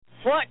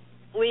What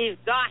we've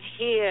got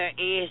here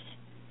is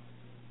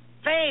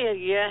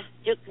failure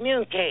to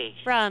communicate.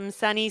 From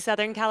sunny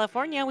Southern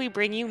California, we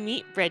bring you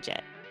Meet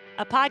Bridget,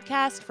 a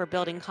podcast for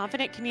building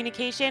confident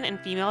communication and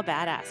female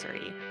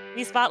badassery.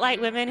 We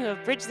spotlight women who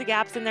have bridged the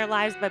gaps in their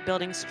lives by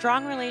building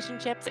strong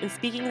relationships and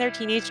speaking their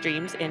teenage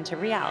dreams into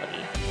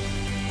reality.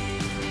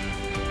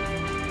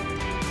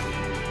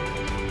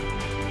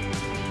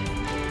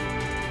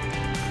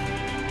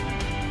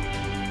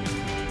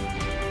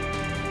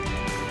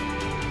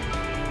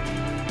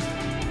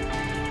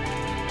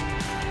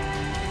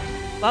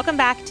 Welcome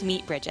back to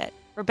Meet Bridget.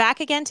 We're back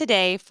again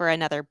today for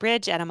another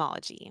Bridge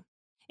etymology.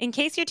 In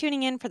case you're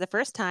tuning in for the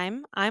first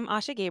time, I'm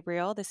Asha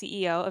Gabriel, the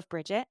CEO of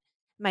Bridget.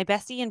 My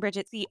bestie and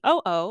Bridget's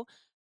COO,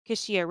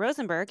 Kashia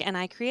Rosenberg, and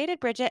I created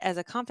Bridget as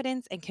a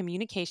confidence and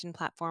communication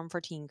platform for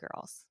teen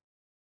girls.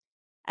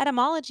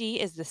 Etymology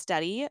is the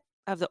study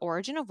of the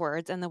origin of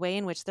words and the way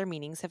in which their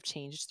meanings have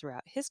changed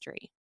throughout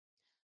history.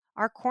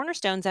 Our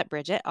cornerstones at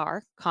Bridget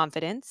are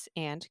confidence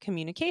and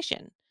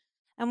communication.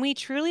 And we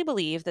truly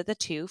believe that the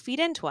two feed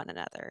into one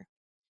another.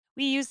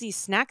 We use these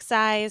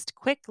snack-sized,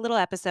 quick little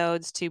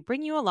episodes to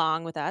bring you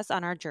along with us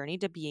on our journey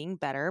to being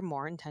better,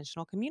 more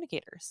intentional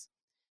communicators.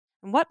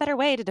 And what better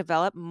way to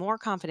develop more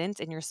confidence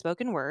in your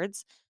spoken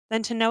words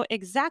than to know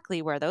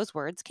exactly where those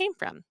words came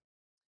from?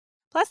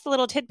 Plus, the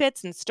little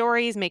tidbits and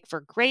stories make for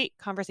great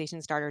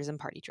conversation starters and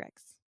party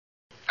tricks.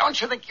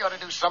 Don't you think you ought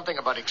to do something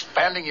about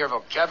expanding your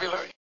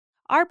vocabulary?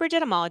 Our Bridge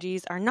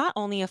etymologies are not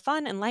only a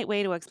fun and light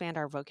way to expand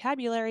our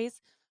vocabularies,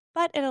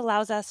 but it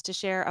allows us to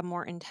share a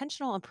more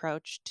intentional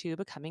approach to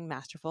becoming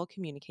masterful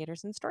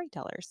communicators and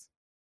storytellers.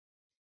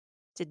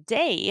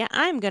 Today,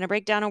 I'm going to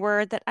break down a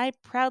word that I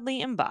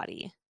proudly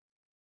embody.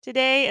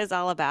 Today is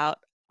all about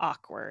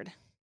awkward.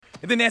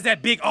 And then there's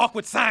that big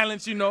awkward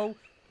silence, you know.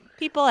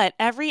 People at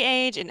every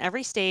age and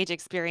every stage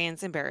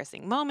experience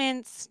embarrassing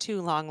moments,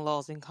 too long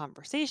lulls in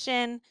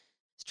conversation,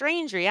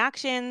 strange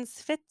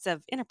reactions, fits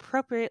of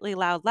inappropriately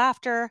loud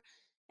laughter,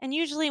 and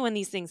usually when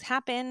these things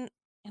happen,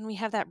 and we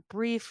have that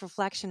brief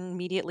reflection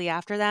immediately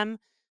after them,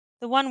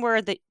 the one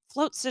word that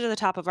floats to the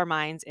top of our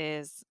minds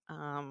is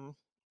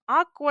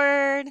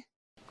awkward.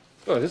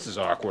 Oh, this is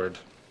awkward.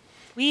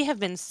 We have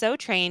been so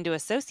trained to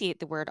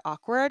associate the word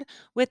awkward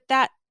with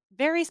that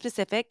very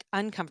specific,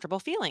 uncomfortable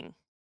feeling.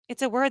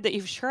 It's a word that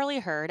you've surely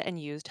heard and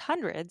used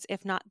hundreds,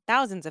 if not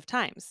thousands of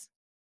times.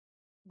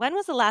 When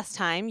was the last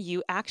time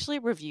you actually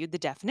reviewed the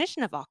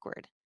definition of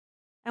awkward?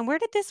 And where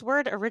did this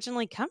word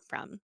originally come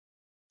from?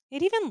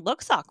 It even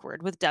looks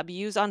awkward with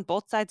W's on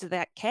both sides of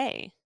that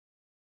K.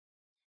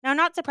 Now,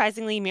 not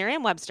surprisingly,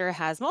 Merriam-Webster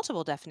has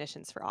multiple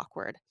definitions for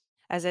awkward,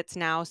 as it's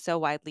now so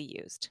widely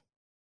used.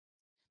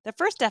 The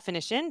first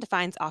definition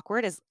defines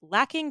awkward as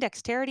lacking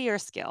dexterity or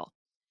skill,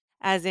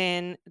 as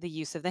in the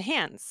use of the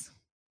hands,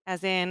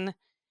 as in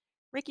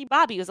Ricky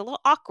Bobby was a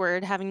little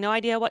awkward having no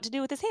idea what to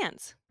do with his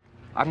hands.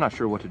 I'm not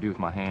sure what to do with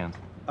my hands.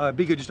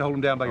 Be good just to hold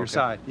them down by your Okay.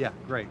 side. Yeah,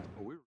 great.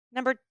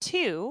 Number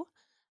two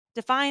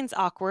defines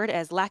awkward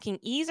as lacking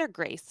ease or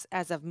grace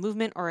as of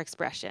movement or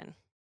expression,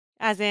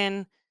 as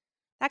in,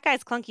 that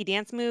guy's clunky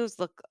dance moves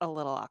look a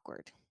little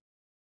awkward.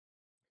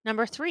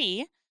 Number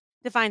three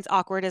defines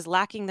awkward as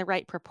lacking the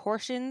right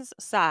proportions,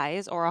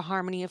 size, or a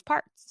harmony of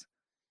parts,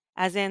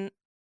 as in,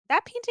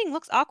 that painting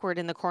looks awkward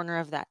in the corner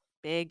of that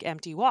big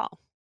empty wall.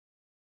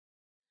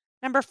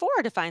 Number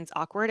four defines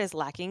awkward as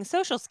lacking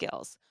social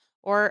skills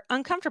or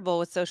uncomfortable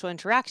with social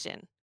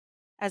interaction,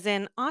 as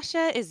in,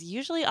 Asha is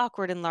usually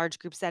awkward in large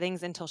group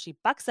settings until she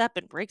bucks up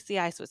and breaks the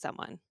ice with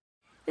someone.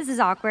 This is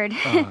awkward.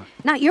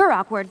 Not you're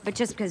awkward, but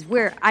just because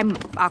I'm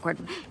awkward.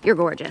 You're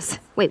gorgeous.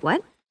 Wait,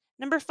 what?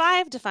 Number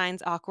five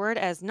defines awkward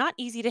as not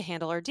easy to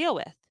handle or deal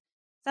with,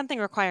 something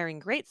requiring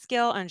great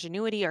skill,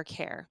 ingenuity, or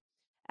care,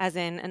 as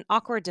in an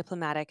awkward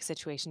diplomatic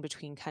situation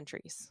between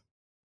countries.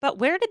 But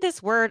where did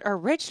this word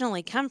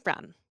originally come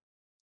from?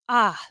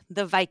 Ah,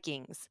 the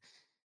Vikings.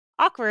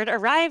 Awkward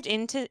arrived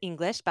into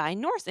English by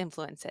Norse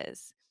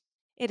influences.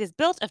 It is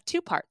built of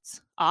two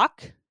parts,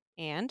 awk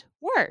and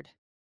word.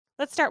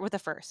 Let's start with the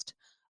first.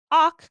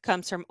 Awk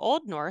comes from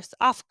Old Norse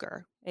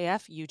afgur,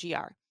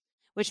 A-F-U-G-R,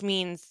 which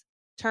means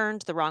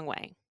turned the wrong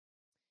way.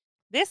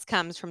 This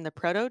comes from the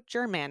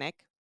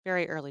Proto-Germanic,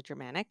 very early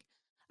Germanic,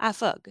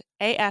 afug,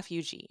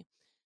 A-F-U-G,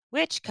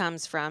 which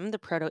comes from the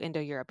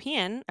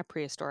Proto-Indo-European, a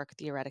prehistoric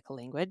theoretical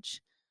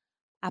language,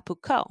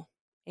 apuko,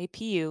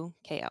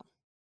 A-P-U-K-O.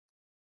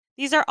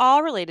 These are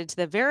all related to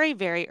the very,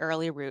 very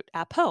early root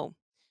apo,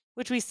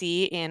 which we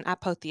see in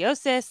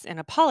apotheosis and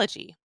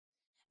apology.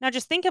 Now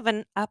just think of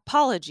an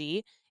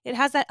apology. It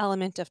has that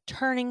element of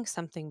turning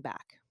something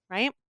back,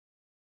 right?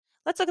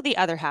 Let's look at the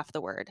other half of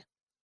the word.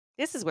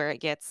 This is where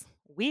it gets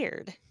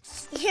weird.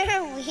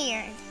 You're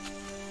weird,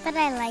 but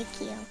I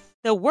like you.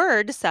 The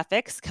word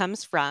suffix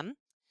comes from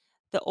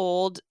the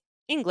Old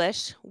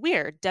English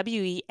weird,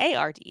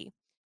 W-E-A-R-D,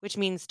 which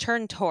means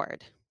turn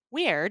toward.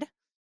 Weird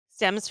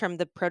stems from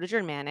the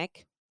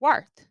Proto-Germanic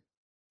warth.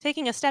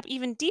 Taking a step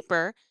even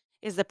deeper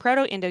is the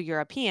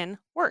Proto-Indo-European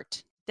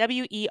wert,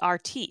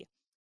 W-E-R-T.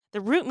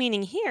 The root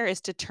meaning here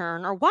is to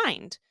turn or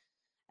wind,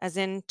 as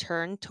in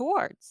turn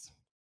towards.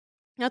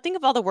 Now think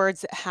of all the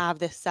words that have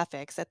this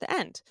suffix at the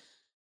end.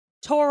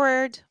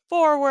 Toward,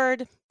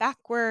 forward,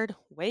 backward,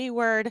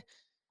 wayward,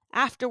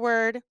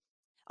 afterward.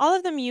 All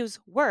of them use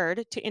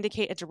word to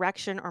indicate a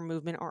direction or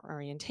movement or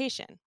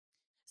orientation.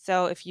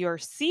 So if you're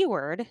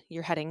seaward,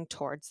 you're heading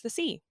towards the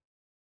sea.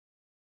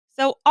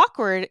 So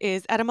awkward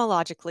is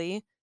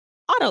etymologically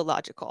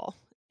autological.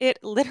 It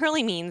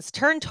literally means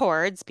turn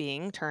towards,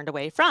 being turned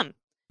away from.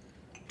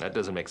 That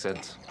doesn't make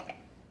sense.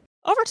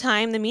 Over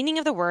time, the meaning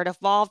of the word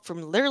evolved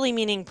from literally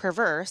meaning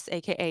perverse,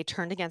 aka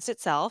turned against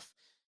itself,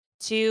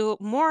 to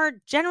more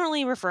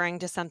generally referring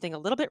to something a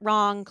little bit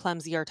wrong,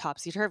 clumsy, or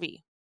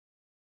topsy-turvy.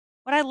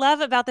 What I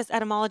love about this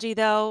etymology,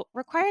 though,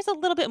 requires a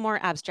little bit more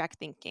abstract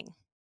thinking.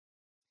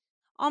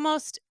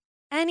 Almost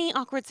any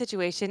awkward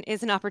situation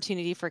is an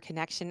opportunity for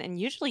connection and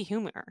usually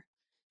humor.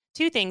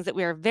 Two things that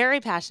we are very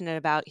passionate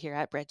about here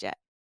at Bridget.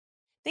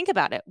 Think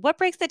about it. What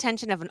breaks the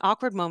tension of an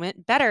awkward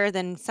moment better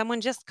than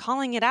someone just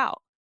calling it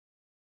out?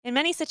 In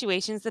many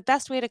situations, the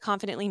best way to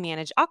confidently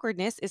manage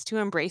awkwardness is to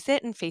embrace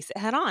it and face it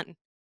head on.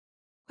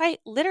 Quite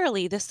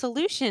literally, the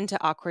solution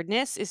to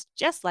awkwardness is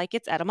just like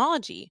its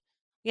etymology.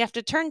 We have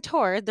to turn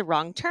toward the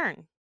wrong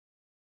turn.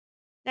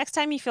 Next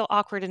time you feel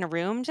awkward in a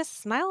room,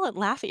 just smile and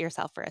laugh at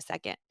yourself for a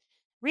second.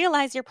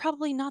 Realize you're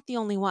probably not the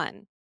only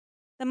one.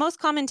 The most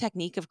common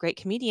technique of great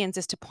comedians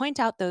is to point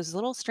out those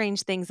little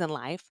strange things in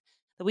life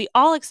that we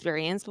all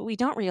experience, but we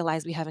don't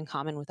realize we have in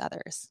common with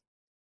others.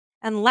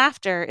 And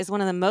laughter is one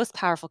of the most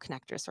powerful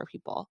connectors for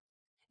people,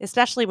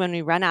 especially when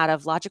we run out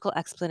of logical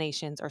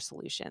explanations or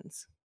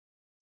solutions.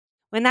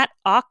 When that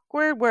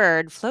awkward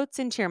word floats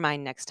into your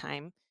mind next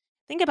time,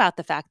 think about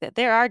the fact that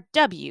there are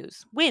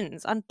W's,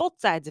 wins on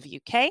both sides of you,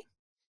 okay?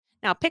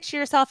 Now picture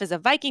yourself as a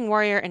Viking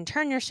warrior and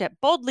turn your ship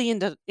boldly in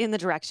the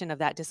direction of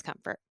that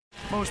discomfort.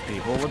 Most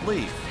people would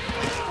leave.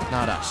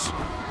 Not us.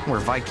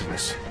 We're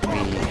Vikings. We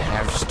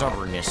have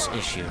stubbornness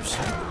issues.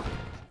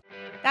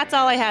 That's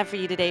all I have for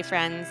you today,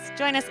 friends.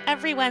 Join us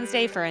every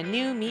Wednesday for a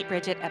new Meet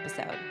Bridget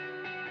episode.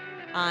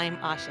 I'm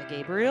Asha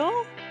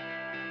Gabriel.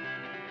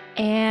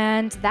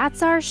 And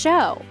that's our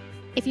show.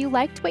 If you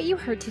liked what you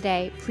heard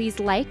today,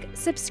 please like,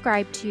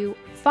 subscribe to,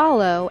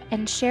 follow,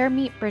 and share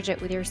Meet Bridget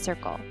with your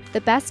circle.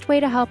 The best way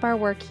to help our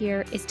work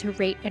here is to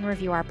rate and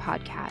review our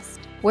podcast.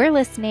 We're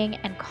listening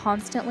and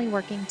constantly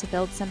working to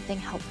build something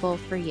helpful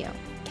for you.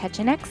 Catch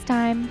you next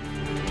time.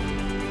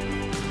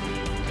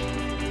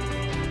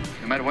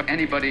 No matter what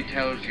anybody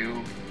tells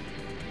you,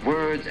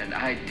 words and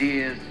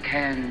ideas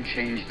can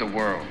change the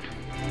world.